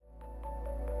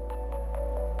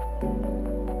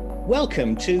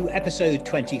Welcome to episode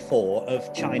 24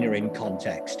 of China in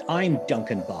Context. I'm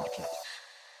Duncan Bartlett.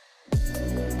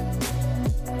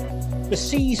 The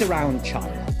seas around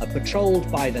China are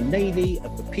patrolled by the Navy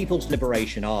of the People's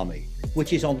Liberation Army,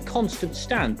 which is on constant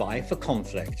standby for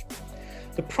conflict.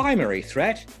 The primary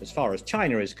threat, as far as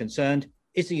China is concerned,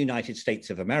 is the United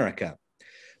States of America.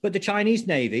 But the Chinese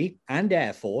Navy and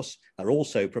Air Force are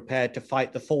also prepared to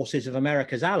fight the forces of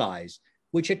America's allies,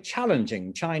 which are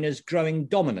challenging China's growing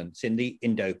dominance in the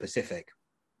Indo-Pacific.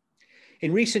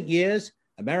 In recent years,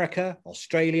 America,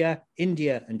 Australia,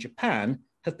 India, and Japan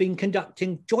have been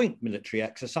conducting joint military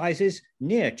exercises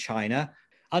near China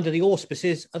under the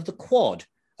auspices of the Quad,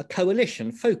 a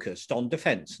coalition focused on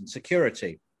defence and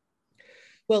security.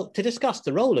 Well, to discuss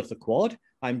the role of the Quad,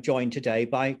 I'm joined today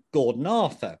by Gordon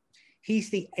Arthur.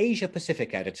 He's the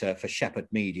Asia-Pacific editor for Shephard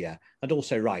Media and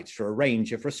also writes for a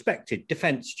range of respected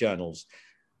defence journals.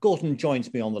 Gordon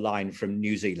joins me on the line from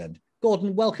New Zealand.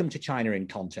 Gordon, welcome to China in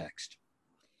Context.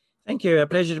 Thank you. A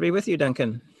pleasure to be with you,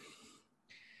 Duncan.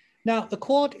 Now, the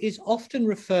Quad is often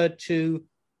referred to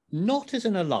not as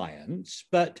an alliance,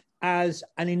 but as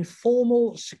an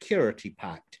informal security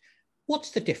pact. What's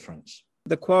the difference?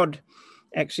 The Quad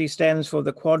actually stands for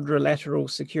the Quadrilateral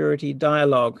Security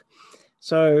Dialogue.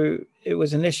 So it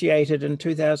was initiated in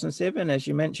 2007, as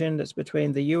you mentioned. It's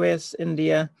between the US,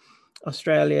 India,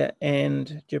 Australia,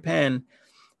 and Japan.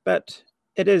 But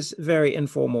it is very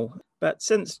informal. But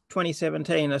since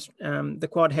 2017, the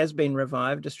Quad has been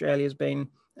revived. Australia's been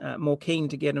more keen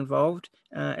to get involved.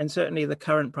 And certainly the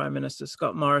current Prime Minister,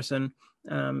 Scott Morrison,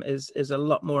 is a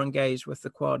lot more engaged with the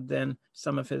Quad than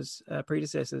some of his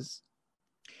predecessors.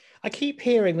 I keep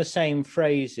hearing the same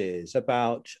phrases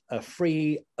about a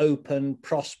free, open,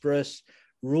 prosperous,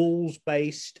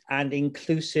 rules-based and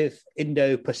inclusive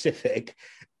Indo-Pacific.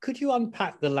 Could you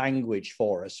unpack the language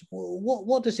for us?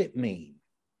 What does it mean?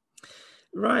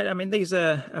 Right. I mean, these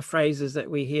are phrases that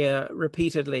we hear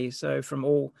repeatedly. So from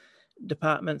all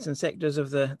departments and sectors of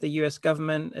the US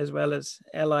government, as well as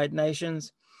allied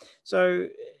nations. So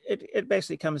it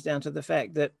basically comes down to the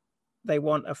fact that they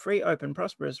want a free, open,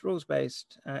 prosperous,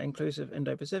 rules-based, inclusive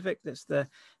Indo-Pacific. That's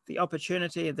the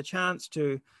opportunity, the chance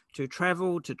to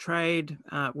travel, to trade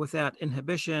without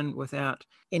inhibition, without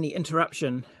any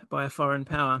interruption by a foreign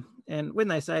power. And when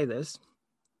they say this,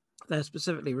 they're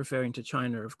specifically referring to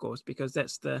China, of course, because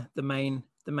that's the main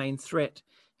threat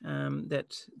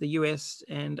that the US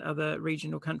and other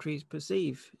regional countries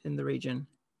perceive in the region.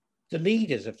 The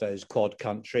leaders of those Quad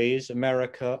countries,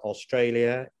 America,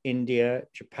 Australia, India,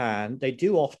 Japan, they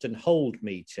do often hold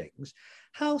meetings.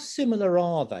 How similar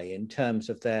are they in terms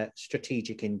of their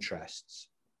strategic interests?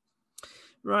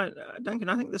 Right, Duncan,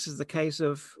 I think this is the case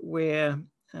of where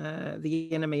the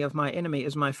enemy of my enemy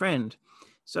is my friend.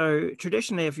 So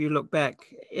traditionally, if you look back,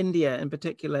 India in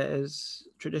particular has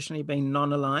traditionally been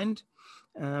non-aligned.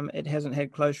 It hasn't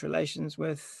had close relations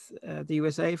with the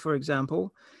USA, for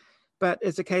example. But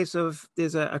it's a case of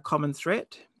there's a common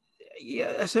threat.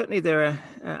 Yeah, certainly there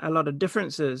are a lot of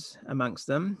differences amongst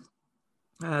them.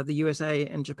 The USA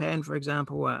and Japan, for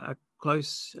example, are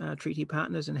close treaty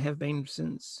partners and have been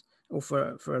since, or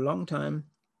for a long time.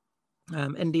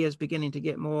 India is beginning to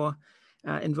get more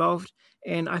involved.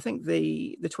 And I think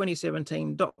the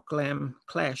 2017 Doklam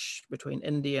clash between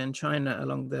India and China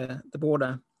along the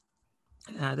border,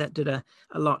 that did a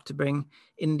lot to bring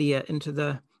India into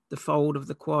the fold of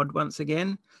the Quad once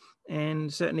again.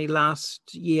 And certainly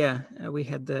last year, we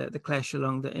had the clash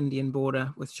along the Indian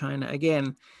border with China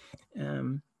again.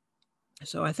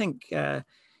 So I think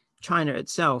China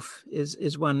itself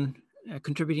is one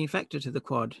contributing factor to the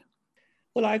Quad.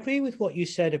 Well, I agree with what you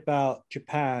said about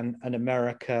Japan and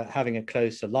America having a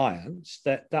close alliance,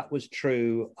 that was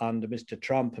true under Mr.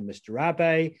 Trump and Mr.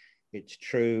 Abe. It's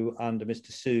true under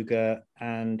Mr. Suga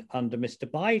and under Mr.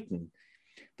 Biden.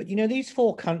 But, you know, these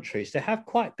four countries, they have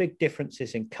quite big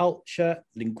differences in culture,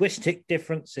 linguistic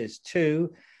differences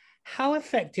too. How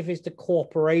effective is the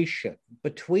cooperation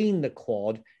between the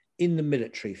Quad in the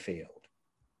military field?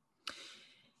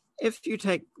 If you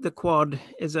take the Quad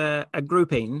as a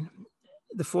grouping,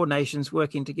 the four nations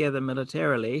working together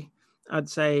militarily, I'd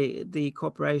say the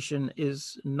cooperation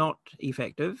is not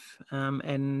effective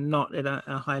and not at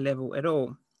a high level at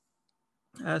all.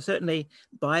 Certainly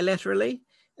bilaterally,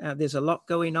 there's a lot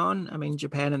going on. I mean,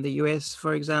 Japan and the US,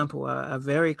 for example, are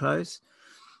very close.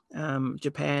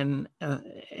 Japan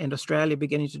and Australia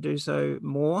beginning to do so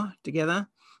more together.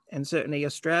 And certainly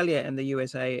Australia and the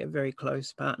USA are very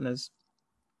close partners.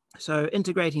 So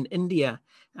integrating India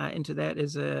into that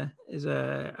is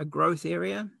a growth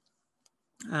area.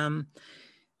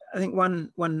 I think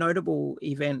one notable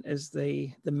event is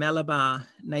the Malabar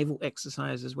naval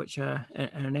exercises, which are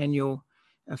an annual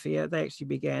affair. They actually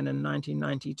began in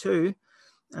 1992,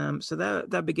 so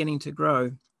they're beginning to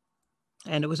grow.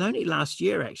 And it was only last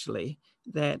year, actually,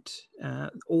 that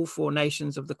all four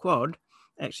nations of the Quad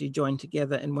actually joined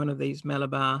together in one of these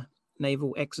Malabar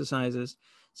naval exercises.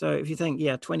 So if you think,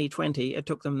 2020, it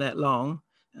took them that long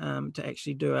to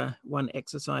actually do one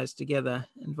exercise together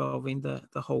involving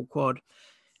the whole Quad.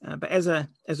 But as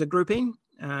a grouping,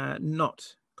 not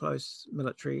close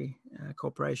military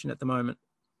cooperation at the moment.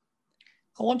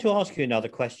 I want to ask you another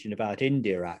question about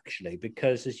India, actually,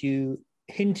 because as you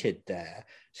hinted there,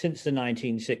 since the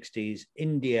 1960s,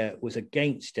 India was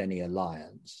against any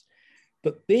alliance.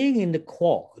 But being in the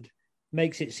Quad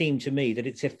makes it seem to me that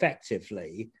it's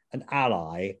effectively an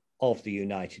ally of the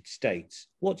United States.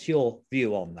 What's your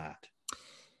view on that?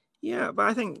 Yeah, but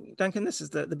I think, Duncan, this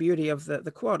is the beauty of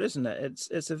the Quad, isn't it?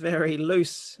 It's a very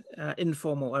loose,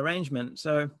 informal arrangement.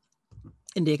 So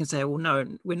India can say, well, no,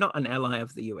 we're not an ally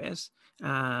of the US.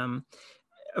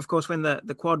 Of course, when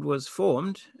the Quad was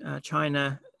formed,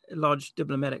 China lodged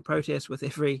diplomatic protests with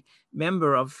every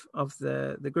member of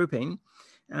the grouping.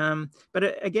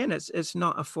 But again, it's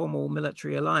not a formal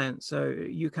military alliance. So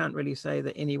you can't really say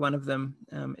that any one of them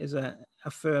is a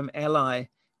firm ally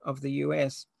of the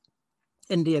US.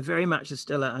 India very much is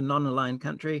still a non-aligned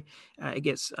country. It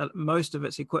gets most of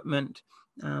its equipment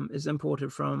is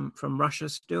imported from Russia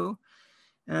still.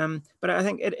 But I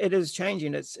think it is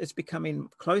changing. It's becoming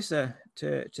closer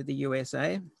to the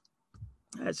USA.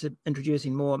 It's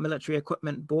introducing more military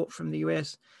equipment bought from the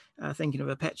US, thinking of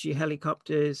Apache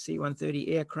helicopters, C-130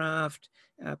 aircraft,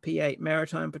 P-8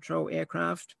 maritime patrol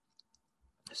aircraft.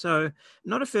 So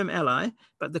not a firm ally,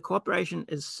 but the cooperation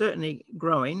is certainly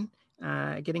growing,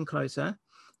 getting closer.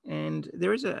 And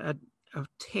there is a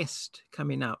test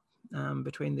coming up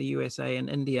between the USA and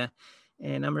India.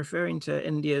 And I'm referring to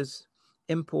India's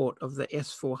import of the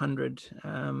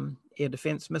S-400 air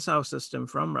defense missile system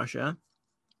from Russia,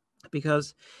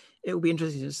 because it will be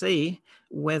interesting to see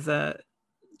whether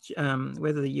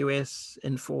the US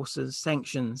enforces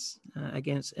sanctions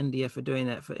against India for doing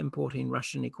that, for importing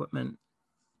Russian equipment.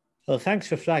 Well, thanks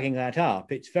for flagging that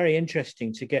up. It's very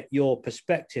interesting to get your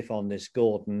perspective on this,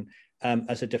 Gordon,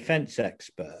 as a defence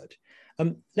expert.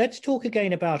 Let's talk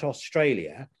again about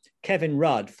Australia. Kevin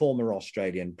Rudd, former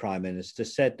Australian Prime Minister,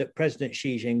 said that President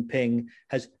Xi Jinping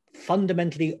has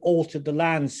fundamentally altered the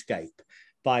landscape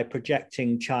by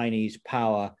projecting Chinese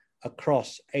power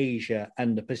across Asia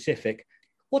and the Pacific.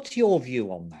 What's your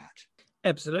view on that?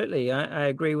 Absolutely. I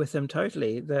agree with him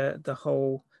totally. The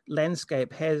whole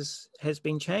landscape has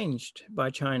been changed by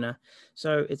China.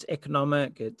 So its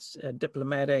economic, its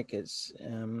diplomatic, its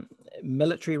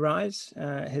military rise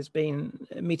has been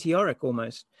meteoric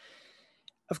almost.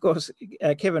 Of course,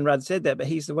 Kevin Rudd said that, but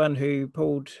he's the one who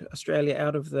pulled Australia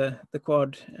out of the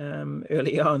Quad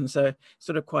early on. So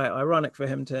sort of quite ironic for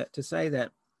him to say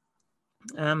that.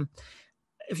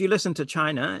 If you listen to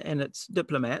China and its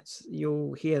diplomats,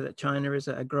 you'll hear that China is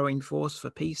a growing force for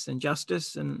peace and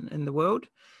justice in the world.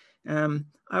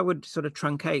 I would sort of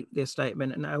truncate their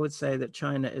statement, and I would say that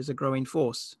China is a growing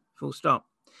force, full stop.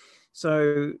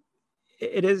 So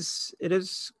it is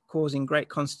causing great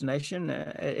consternation.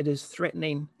 It is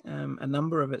threatening a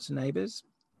number of its neighbors.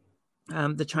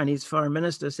 The Chinese foreign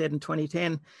minister said in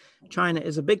 2010, China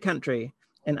is a big country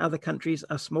and other countries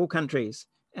are small countries.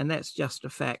 And that's just a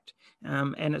fact.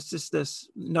 And it's just this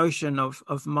notion of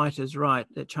might is right,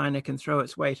 that China can throw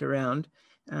its weight around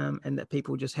and that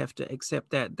people just have to accept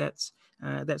that.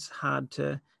 That's hard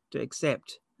to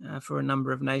accept for a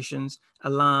number of nations.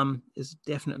 Alarm is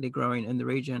definitely growing in the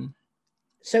region.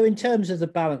 So in terms of the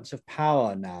balance of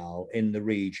power now in the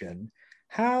region,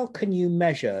 how can you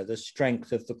measure the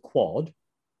strength of the Quad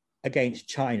against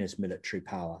China's military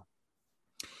power?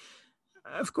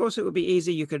 Of course, it would be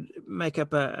easy. You could make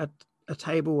up a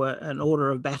table, an order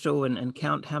of battle, and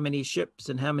count how many ships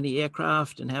and how many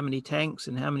aircraft and how many tanks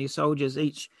and how many soldiers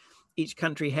each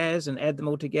country has, and add them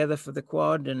all together for the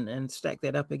Quad and stack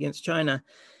that up against China.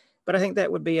 But I think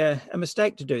that would be a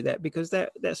mistake to do that, because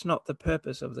that's not the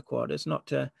purpose of the Quad. It's not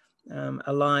to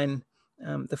align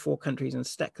the four countries and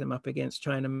stack them up against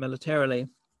China militarily.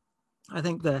 I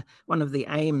think one of the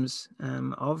aims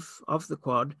of the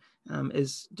Quad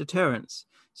is deterrence.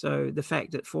 So the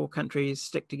fact that four countries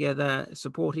stick together,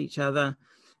 support each other.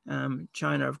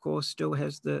 China, of course, still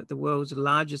has the world's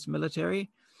largest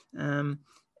military.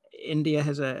 India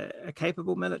has a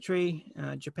capable military,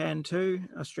 Japan too.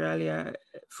 Australia,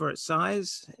 for its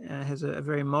size, has a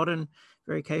very modern,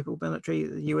 very capable military.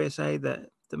 The USA,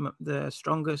 the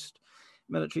strongest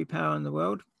military power in the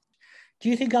world. Do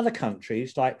you think other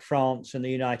countries like France and the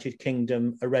United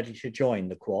Kingdom are ready to join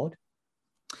the Quad?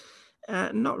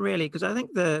 Not really, because I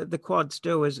think the Quad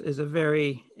still is a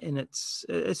very it's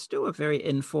still a very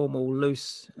informal,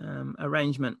 loose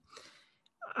arrangement.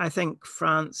 I think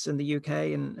France and the UK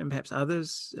and perhaps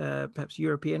others, perhaps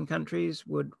European countries,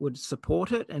 would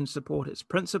support it and support its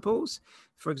principles.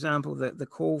 For example, the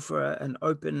call for an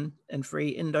open and free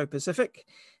Indo-Pacific.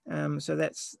 So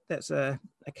that's a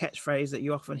catchphrase that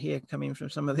you often hear coming from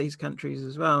some of these countries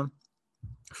as well.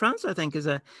 France, I think, is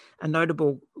a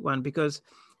notable one because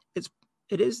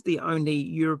it is the only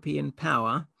European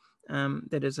power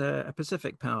that is a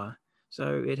Pacific power.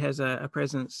 So it has a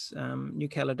presence, New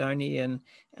Caledonia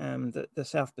and the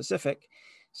South Pacific.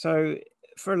 So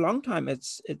for a long time,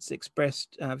 it's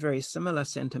expressed very similar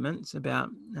sentiments about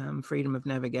freedom of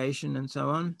navigation and so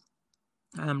on.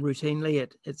 Routinely,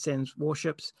 it sends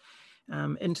warships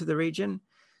into the region.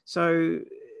 So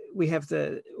we have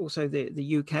also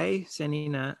the UK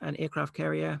sending an aircraft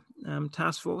carrier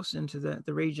task force into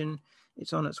the region.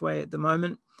 It's on its way at the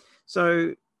moment.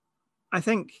 So I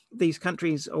think these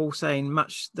countries are all saying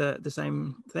much the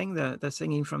same thing. They're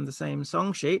singing from the same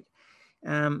song sheet,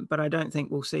 but I don't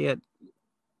think we'll see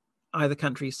either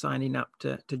country signing up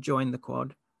to join the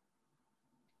Quad.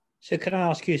 So can I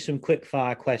ask you some quick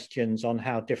fire questions on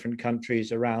how different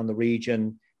countries around the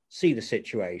region see the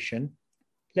situation?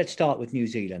 Let's start with New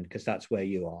Zealand, because that's where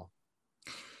you are.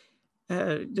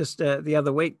 Just the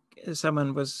other week,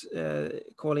 someone was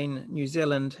calling New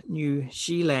Zealand New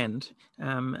She-land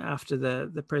after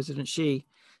the President Xi.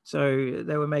 So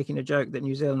they were making a joke that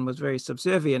New Zealand was very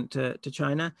subservient to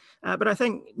China. But I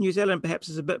think New Zealand perhaps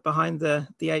is a bit behind the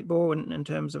eight ball in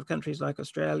terms of countries like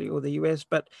Australia or the US.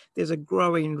 But there's a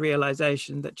growing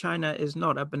realization that China is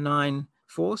not a benign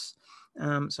force.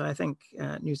 So I think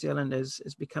New Zealand is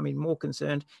becoming more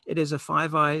concerned. It is a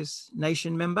Five Eyes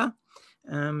nation member.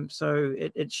 So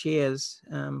it shares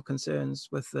concerns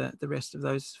with the rest of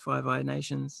those Five Eyes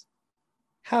nations.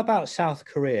 How about South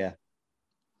Korea?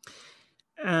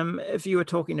 If you were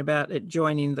talking about it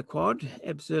joining the Quad,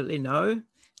 absolutely no.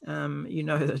 You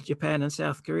know that Japan and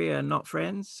South Korea are not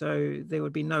friends, so there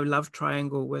would be no love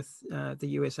triangle with the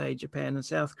USA, Japan, and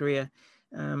South Korea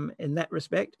in that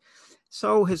respect.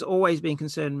 Seoul has always been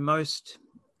concerned most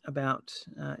about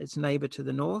its neighbor to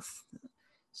the north.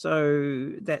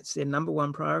 So that's their number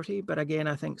one priority. But again,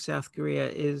 I think South Korea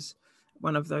is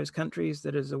one of those countries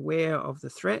that is aware of the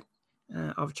threat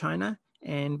of China,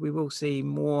 and we will see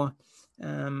more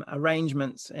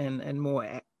arrangements and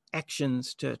more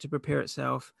actions to prepare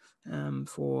itself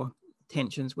for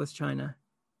tensions with China.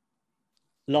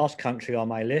 Last country on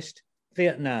my list,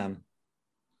 Vietnam.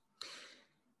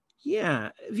 Yeah,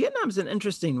 Vietnam's an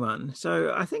interesting one.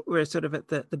 So I think we're sort of at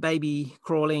the baby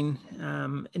crawling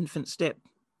infant step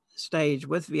stage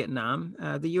with Vietnam.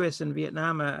 The US and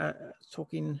Vietnam are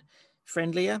talking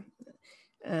friendlier.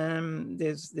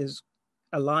 There's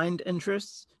aligned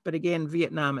interests, but again,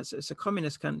 Vietnam, it's a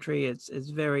communist country. It's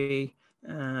very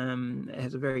it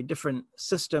has a very different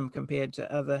system compared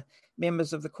to other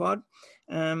members of the Quad.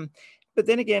 But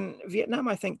then again, Vietnam,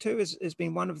 I think too, has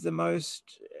been one of the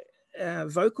most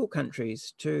vocal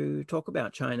countries to talk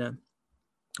about China.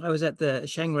 I was at the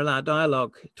Shangri-La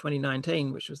Dialogue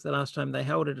 2019, which was the last time they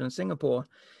held it in Singapore.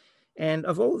 And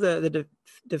of all the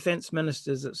defense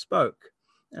ministers that spoke,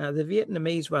 the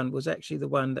Vietnamese one was actually the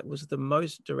one that was the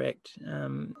most direct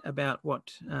about what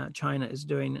China is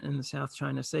doing in the South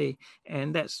China Sea.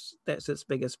 And that's its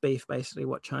biggest beef, basically,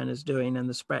 what China's doing in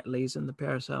the Spratlys and the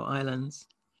Paracel Islands.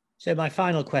 So my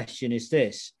final question is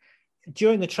this.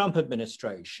 During the Trump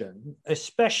administration,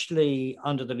 especially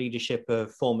under the leadership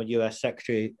of former US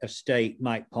Secretary of State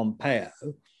Mike Pompeo,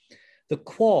 the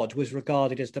Quad was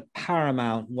regarded as the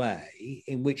paramount way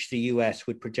in which the US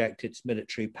would project its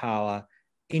military power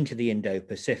into the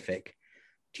Indo-Pacific.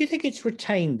 Do you think it's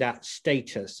retained that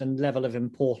status and level of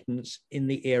importance in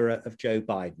the era of Joe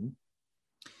Biden?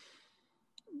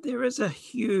 There is a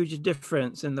huge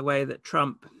difference in the way that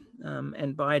Trump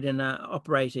and Biden are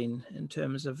operating in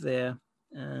terms of their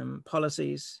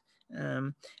policies.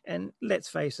 And let's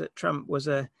face it, Trump was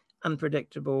an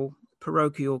unpredictable,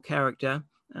 parochial character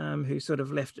who sort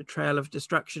of left a trail of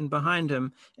destruction behind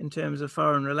him in terms of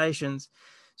foreign relations.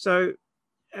 So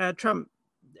Trump,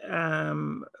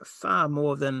 far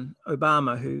more than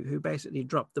Obama, who basically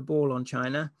dropped the ball on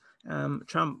China,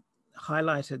 Trump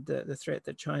highlighted the threat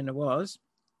that China was.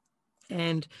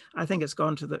 And I think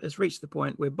it's reached the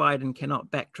point where Biden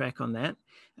cannot backtrack on that.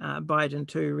 Biden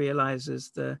too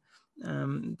realizes that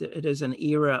it is an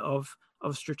era of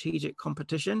strategic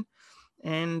competition.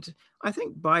 And I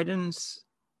think Biden's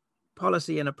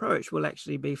policy and approach will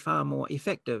actually be far more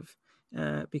effective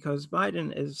because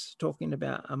Biden is talking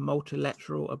about a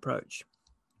multilateral approach.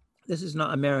 This is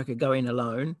not America going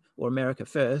alone or America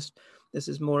first. This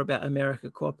is more about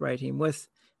America cooperating with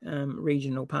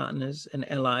regional partners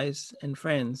and allies and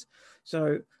friends.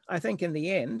 So I think in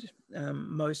the end,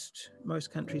 most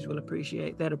countries will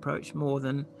appreciate that approach more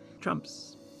than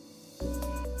Trump's.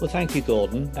 Well, thank you,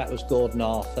 Gordon. That was Gordon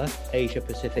Arthur,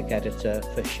 Asia-Pacific editor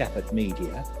for Shephard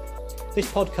Media. This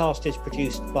podcast is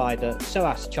produced by the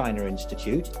SOAS China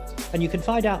Institute, and you can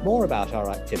find out more about our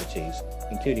activities,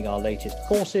 including our latest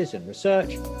courses and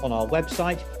research, on our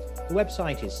website. The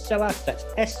website is SOAS, that's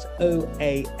soas.ac.uk.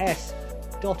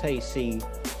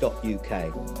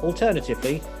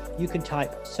 Alternatively, you can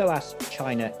type SOAS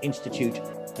China Institute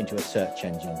into a search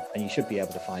engine, and you should be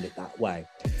able to find it that way.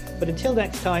 But until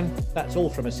next time, that's all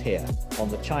from us here on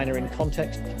the China in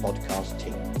Context podcast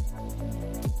team.